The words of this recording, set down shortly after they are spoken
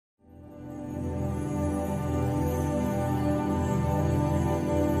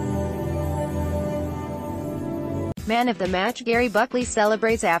Man of the match Garry Buckley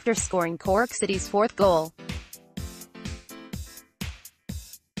celebrates after scoring Cork City's fourth goal.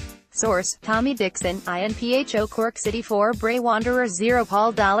 Source: Tommy Dickson, INPHO Cork City 4 Bray Wanderers 0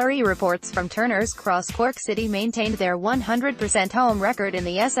 Paul Dollery reports from Turner's Cross. Cork City maintained their 100% home record in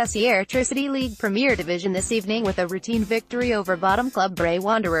the SSE Airtricity League Premier Division this evening with a routine victory over bottom club Bray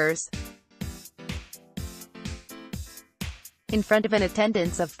Wanderers. In front of an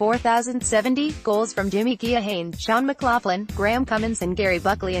attendance of 4,070, goals from Jimmy Keohane, McLoughlin, Cummins and Garry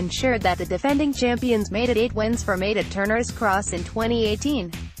Buckley ensured that the defending champions made it 8 wins from 8 at Turner's Cross in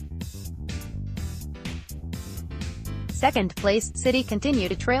 2018. Second place, City continue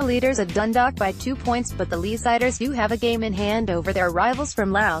to trail leaders at Dundalk by 2 points, but the Leesiders do have a game in hand over their rivals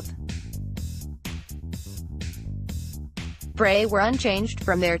from Louth. Bray were unchanged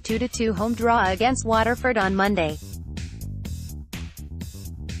from their 2-2 home draw against Waterford on Monday.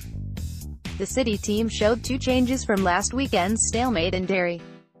 The City team showed 2 changes from last weekend's stalemate in Derry.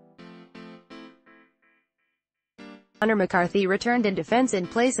 Conor McCarthy returned in defence in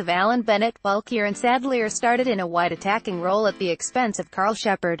place of Alan Bennett, while Kieran Sadlier started in a wide attacking role at the expense of Carl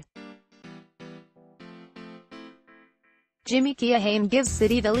Shepherd. Jimmy Keohane gives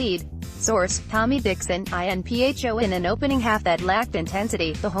City the lead. Source: Tommy Dickson, INPHO. In an opening half that lacked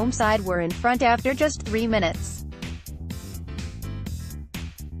intensity, the home side were in front after just 3 minutes.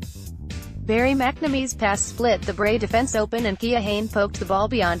 Barry McNamee's pass split the Bray defence open and Keohane poked the ball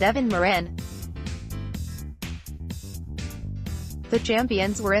beyond Evan Moran. The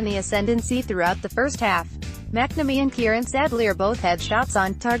champions were in the ascendancy throughout the first half. McNamee and Kieran Sadlier both had shots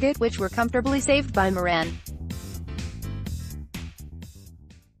on target which were comfortably saved by Moran.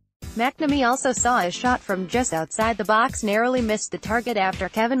 McNamee also saw a shot from just outside the box narrowly missed the target after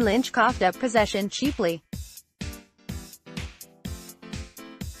Kevin Lynch coughed up possession cheaply.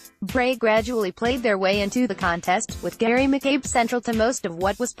 Bray gradually played their way into the contest, with Gary McCabe central to most of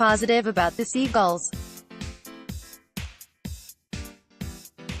what was positive about the Seagulls.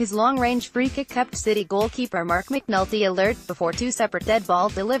 His long-range free-kick kept City goalkeeper Mark McNulty alert, before 2 separate dead-ball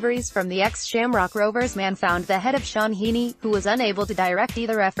deliveries from the ex-Shamrock Rovers man found the head of Sean Heaney, who was unable to direct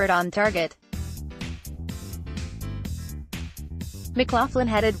either effort on target. McLoughlin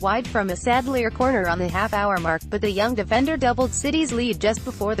headed wide from a Sadlier corner on the half-hour mark, but the young defender doubled City's lead just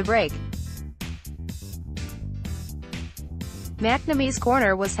before the break. McNamee's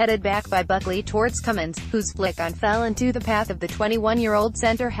corner was headed back by Buckley towards Cummins, whose flick-on fell into the path of the 21-year-old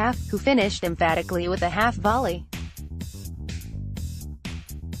centre-half, who finished emphatically with a half-volley.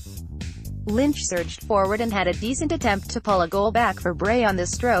 Lynch surged forward and had a decent attempt to pull a goal back for Bray on the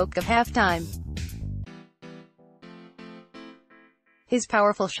stroke of half-time. His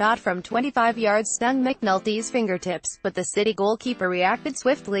powerful shot from 25 yards stung McNulty's fingertips, but the City goalkeeper reacted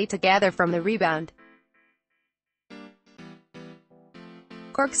swiftly to gather from the rebound.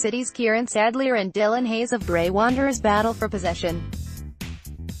 Cork City's Kieran Sadlier and Dylan Hayes of Bray Wanderers battle for possession.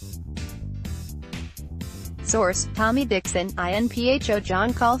 Source: Tommy Dickson, INPHO.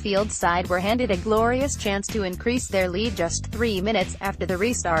 John Caulfield's side were handed a glorious chance to increase their lead just 3 minutes after the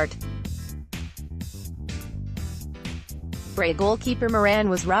restart. Bray goalkeeper Moran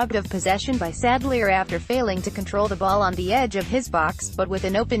was robbed of possession by Sadlier after failing to control the ball on the edge of his box, but with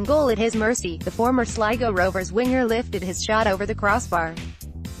an open goal at his mercy, the former Sligo Rovers winger lifted his shot over the crossbar.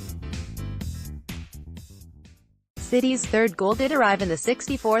 City's third goal did arrive in the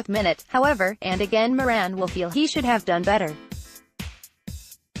 64th minute, however, and again Moran will feel he should have done better.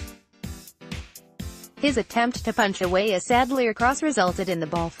 His attempt to punch away a Sadlier cross resulted in the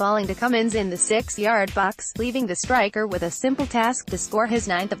ball falling to Cummins in the 6-yard box, leaving the striker with a simple task to score his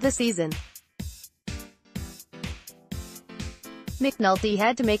 9th of the season. McNulty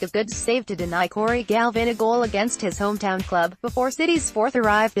had to make a good save to deny Corey Galvin a goal against his hometown club, before City's fourth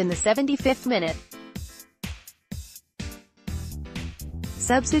arrived in the 75th minute.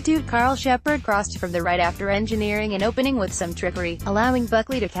 Substitute Carl Shepherd crossed from the right after engineering an opening with some trickery, allowing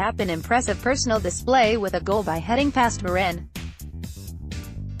Buckley to cap an impressive personal display with a goal by heading past Moran.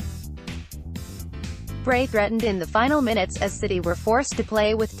 Bray threatened in the final minutes as City were forced to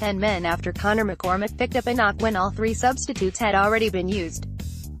play with 10 men after Conor McCormack picked up a knock when all 3 substitutes had already been used.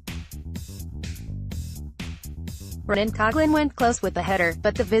 McLoughlin went close with the header,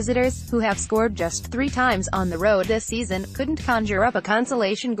 but the visitors, who have scored just 3 times on the road this season, couldn't conjure up a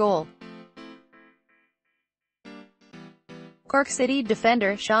consolation goal. Cork City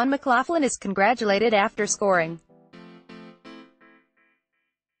defender Sean McLoughlin is congratulated after scoring.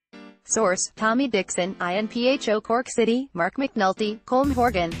 Source: Tommy Dickson, INPHO Cork City, Mark McNulty, Colm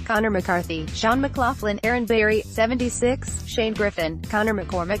Horgan, Connor McCarthy, Sean McLoughlin, Aaron Barry, 76, Shane Griffin, Connor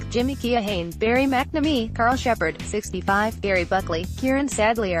McCormick, Jimmy Keohane, Barry McNamee, Carl Shepard, 65, Garry Buckley, Kieran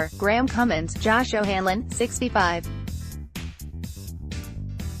Sadlier, Graham Cummins, Josh O'Hanlon, 65.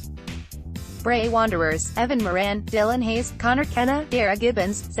 Bray Wanderers: Evan Moran, Dylan Hayes, Connor Kenna, Dara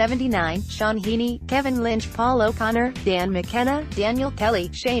Gibbons, 79, Sean Heaney, Kevin Lynch, Paul O'Connor, Dan McKenna, Daniel Kelly,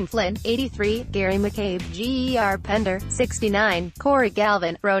 Shane Flynn, 83, Gary McCabe, Ger Pender, 69, Corey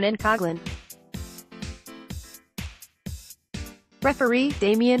Galvin, Ronan Coughlin. Referee: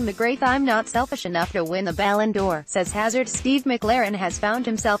 Damien McGrath. I'm not selfish enough to win the Ballon d'Or, says Hazard. Steve McLaren has found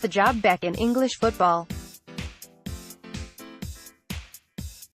himself a job back in English football.